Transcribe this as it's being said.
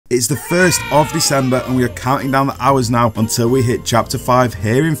it's the 1st of December and we are counting down the hours now until we hit Chapter 5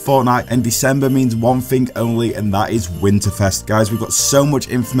 here in Fortnite, and December means one thing only, and that is Winterfest. Guys, we've got so much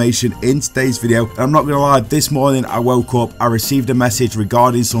information in today's video, and I'm not going to lie, this morning I woke up, I received a message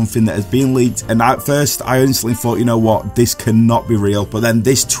regarding something that has been leaked, and at first I instantly thought, you know what, this cannot be real, but then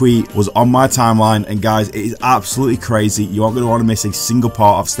this tweet was on my timeline, and guys, it is absolutely crazy. You aren't going to want to miss a single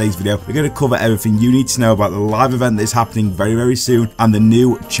part of today's video. We're going to cover everything you need to know about the live event that is happening very, very soon, and the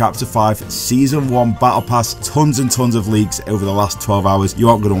new Chapter 5 Season 1 Battle Pass. Tons and tons of leaks over the last 12 hours. You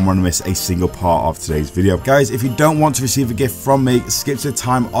aren't going to want to miss a single part of today's video. Guys, if you don't want to receive a gift from me, skip to the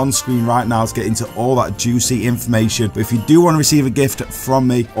time on screen right now to get into all that juicy information. But if you do want to receive a gift from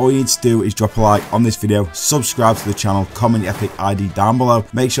me, all you need to do is drop a like on this video, subscribe to the channel, comment your Epic ID down below.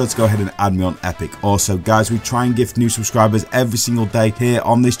 Make sure to go ahead and add me on Epic. Also, guys, we try and gift new subscribers every single day here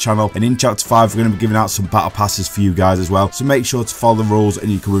on this channel, and in Chapter 5 we're going to be giving out some battle passes for you guys as well, so make sure to follow the rules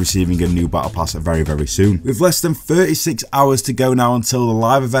and you can be receiving a new battle pass very, very soon. With less than 36 hours to go now until the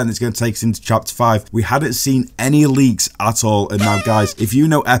live event is going to take us into Chapter 5, we hadn't seen any leaks at all, and now guys, if you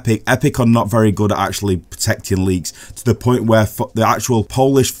know Epic are not very good at actually protecting leaks, to the point where the actual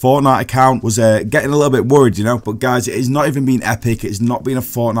Polish Fortnite account was getting a little bit worried, you know. But guys, it has not even been Epic, it's not been a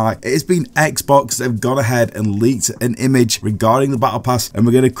Fortnite, it has been Xbox that have gone ahead and leaked an image regarding the battle pass, and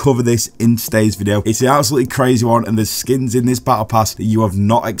we're going to cover this in today's video. It's an absolutely crazy one, and there's skins in this battle pass that you have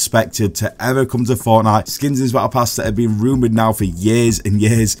not expected to ever come to Fortnite. Skins in this battle pass that have been rumored now for years and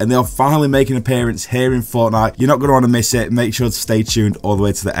years, and they are finally making an appearance here in Fortnite. You're not going to want to miss it. Make sure to stay tuned all the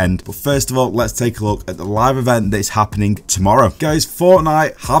way to the end. But first of all, let's take a look at the live event that is happening tomorrow. Guys,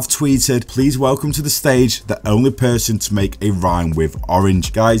 Fortnite have tweeted, please welcome to the stage the only person to make a rhyme with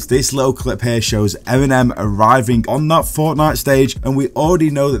orange. Guys, this little clip here shows Eminem arriving on that Fortnite stage, and we already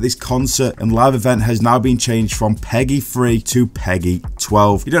know that this concert and live event has now been changed from Peggy 3 to Peggy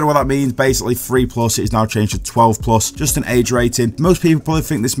 12. You don't know what that means. Basically 3+ is now changed to 12+, just an age rating. Most people probably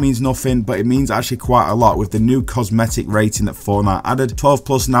think this means nothing, but it means actually quite a lot with the new cosmetic rating that Fortnite added.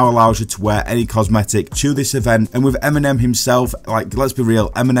 12+ now allows you to wear any cosmetic to this event, and with Eminem himself, like, let's be real,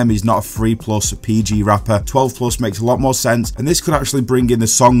 Eminem is not a 3+ PG rapper. 12+ makes a lot more sense, and this could actually bring in the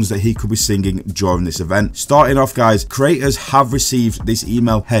songs that he could be singing during this event. Starting off, guys, creators have received this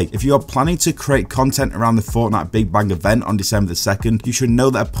email. Hey, if you are planning to create content around the Fortnite Big Bang event on December the 2nd, you should know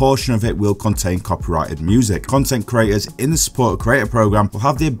that a portion of it will contain copyrighted music. Content creators in the Support Creator program will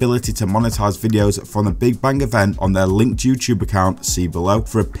have the ability to monetize videos from the Big Bang event on their linked YouTube account, see below,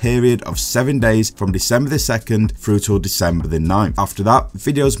 for a period of 7 days from December the 2nd through till December the 9th. After that,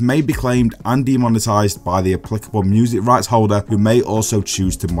 videos may be claimed and demonetized by the applicable music rights holder, who may also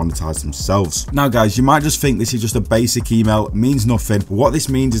choose to monetize themselves. Now guys, you might just think this is just a basic email, it means nothing, but what this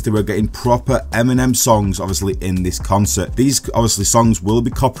means is that we're getting proper Eminem songs obviously in this concert. These obviously songs will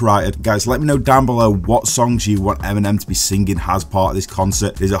be copyrighted. Guys, let me know down below what songs you want Eminem to be singing as part of this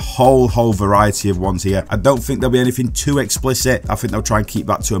concert. There's a whole variety of ones here. I don't think there'll be anything too explicit. I think they'll try and keep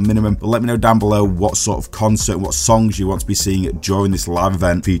that to a minimum, but let me know down below what sort of concert, what songs you want to be seeing during this live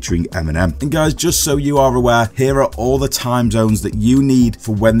event featuring Eminem. And guys, just so you are aware, here are all the time zones that you need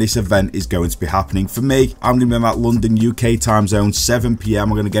for when this event is going to be happening. For me, I'm going to be in that London UK time zone, 7 PM.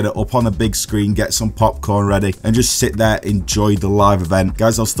 I'm going to get it up on the big screen, get some popcorn ready, and just sit there, enjoy the live event.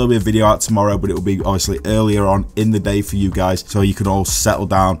 Guys, there'll still be a video out tomorrow, but it will be obviously earlier on in the day for you guys, so you can all settle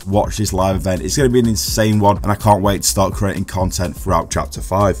down, watch this live event. It's going to be an insane one, and I can't wait to start creating content throughout Chapter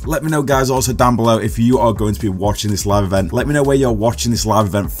 5. Let me know, guys, also down below if you are going to be watching this live event. Let me know where you're watching this live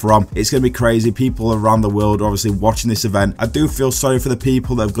event from. It's going to be crazy. People around the world are obviously watching this event. I do feel sorry for the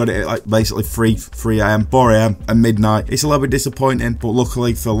people that have got it at like basically 3 AM, 4 AM and midnight. It's a little bit disappointing, but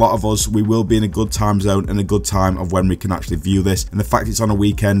luckily for a lot of us, we will be in a good time zone and a good time of when we can actually view this. And the fact it's on a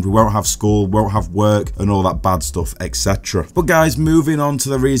weekend, we won't have school, won't have work and all that bad stuff, etc. But guys, moving on to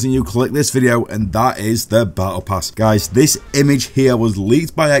the reason you click this video, and that is the battle pass. Guys, this image here was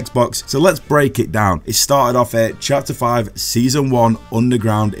leaked by Xbox, so let's break it down. It started off at Chapter 5 Season 1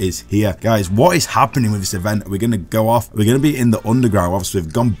 Underground is here. Guys, what is happening with this event? Are we going to go off? We're going to be in the underground. Obviously,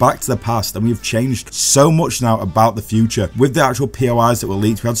 we've gone back to the past, and we've changed so much now about the future. With the actual POIs that were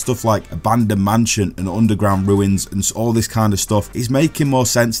leaked, we had stuff like abandoned mansion and underground ruins and all this kind of stuff. It's making more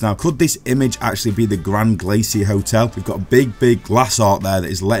sense now. Could this image actually be the Grand Glacier Hotel? We've got a big glass art there that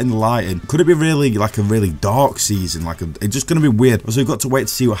is letting the light in. Could it be really like a really dark season? It's just going to be weird. So we've got to wait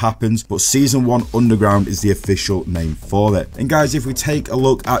to see what happens, but Season 1 Underground is the official name for it. And guys, if we take a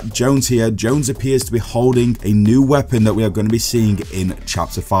look at Jones here, Jones appears to be holding a new weapon that we are going to be seeing in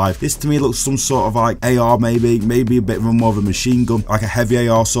Chapter 5. This to me looks some sort of like AR, maybe a bit more of a machine gun, like a heavy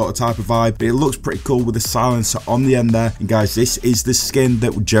AR sort of type of vibe, but it looks pretty cool with the silencer on the end there. And guys, this is the the skin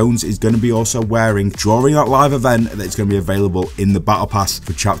that Jones is going to be also wearing during that live event that's going to be available in the Battle Pass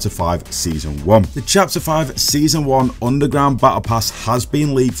for Chapter 5 Season 1. The Chapter 5 Season 1 Underground Battle Pass has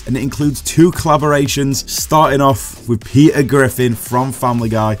been leaked, and it includes 2 collaborations, starting off with Peter Griffin from Family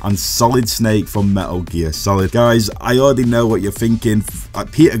Guy and Solid Snake from Metal Gear Solid. Guys, I already know what you're thinking.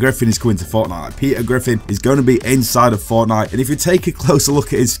 Peter Griffin is coming to Fortnite. Peter Griffin is going to be inside of Fortnite, and if you take a closer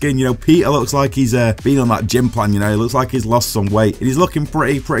look at his skin, you know, Peter looks like he's been on that gym plan, you know, he looks like he's lost some weight, and he's looking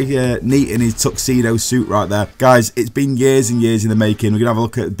pretty neat in his tuxedo suit right there. Guys, it's been years and years in the making. We're going to have a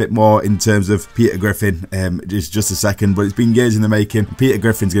look at a bit more in terms of Peter Griffin just a second, but it's been years in the making. Peter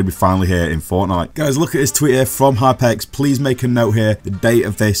Griffin's going to be finally here in Fortnite. Guys, look at this tweet here from Hypex. Please make a note here, the date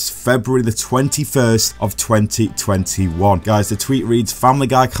of this, February the 21st of 2021. Guys, the tweet reads, Family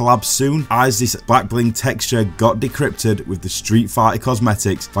Guy collab soon as this black bling texture got decrypted with the Street Fighter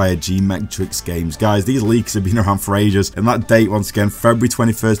cosmetics via G-Metrix Games. Guys, these leaks have been around for ages, and that date, once again, February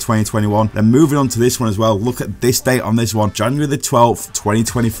 21st, 2021. Then moving on to this one as well, look at this date on this one, January the 12th,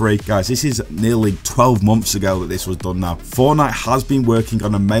 2023. Guys, this is nearly 12 months ago that this was done now. Fortnite has been working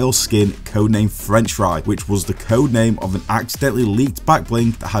on a male skin codenamed French Fry, which was the codename of an accidentally leaked back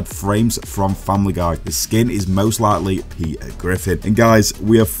bling that had frames from Family Guy. The skin is most likely Peter Griffin. And guys,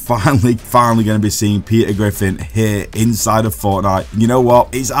 we are finally going to be seeing Peter Griffin here inside of Fortnite. You know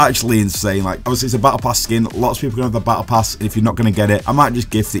what? It's actually insane. Like, obviously it's a Battle Pass skin. Lots of people are going to have the Battle Pass, and if you're not going to get it, I might just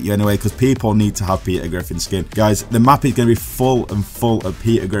gift it you anyway, because people need to have Peter Griffin skin. Guys, the map is going to be full of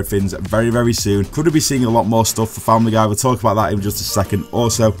Peter Griffins very soon. Could be seeing a lot more stuff for Family Guy. We'll talk about that in just a second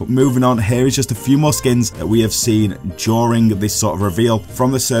also. But moving on, here is just a few more skins that we have seen during this sort of reveal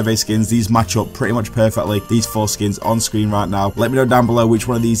from the survey skins. These match up pretty much perfectly. These 4 skins on screen right now. Let me know down below which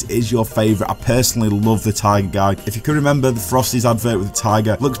one of these is your favorite. I personally love the tiger guy. If you can remember the Frosty's advert with the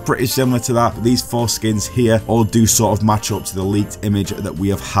tiger, looks pretty similar to that. But these 4 skins here all do sort of match up to the leaked image that we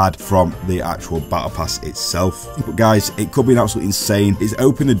have had from the actual Battle Pass itself. But guys, it could be an absolutely insane. It's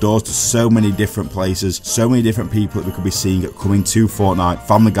opened the doors to so many different places, so many different people that we could be seeing coming to Fortnite.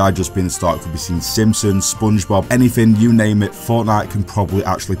 Family Guy just being the start, could be seeing Simpsons, SpongeBob, anything, you name it. Fortnite can probably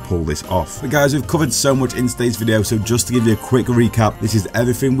actually pull this off. But guys, we've covered so much in today's video, so just to give you a quick recap, this is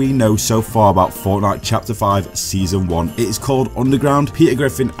everything we know so far about Fortnite Chapter 5 Season 1. It is called Underground. Peter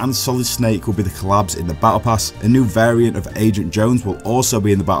Griffin and Solid Snake will be the collabs in the Battle Pass. A new variant of Agent Jones will also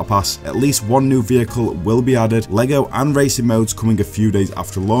be in the Battle Pass. At least 1 new vehicle will be added. Lego and racing modes coming a few days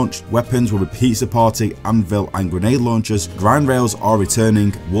after launch. Weapons will be Pizza Party, Anvil and grenade launchers. Grind rails are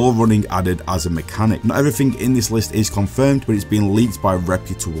returning. Wall running added as a mechanic. Not everything in this list is confirmed, but it's been leaked by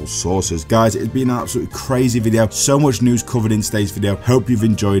reputable sources. Guys, it's been an absolutely crazy video. So much news covered in today's video. Hope you've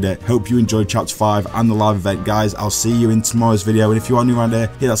enjoyed it. Hope you enjoyed Chapter 5 and the live event. Guys, I'll see you in tomorrow's video, and if you are new around here,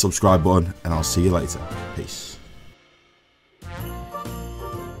 hit that subscribe button, and I'll see you later. Peace.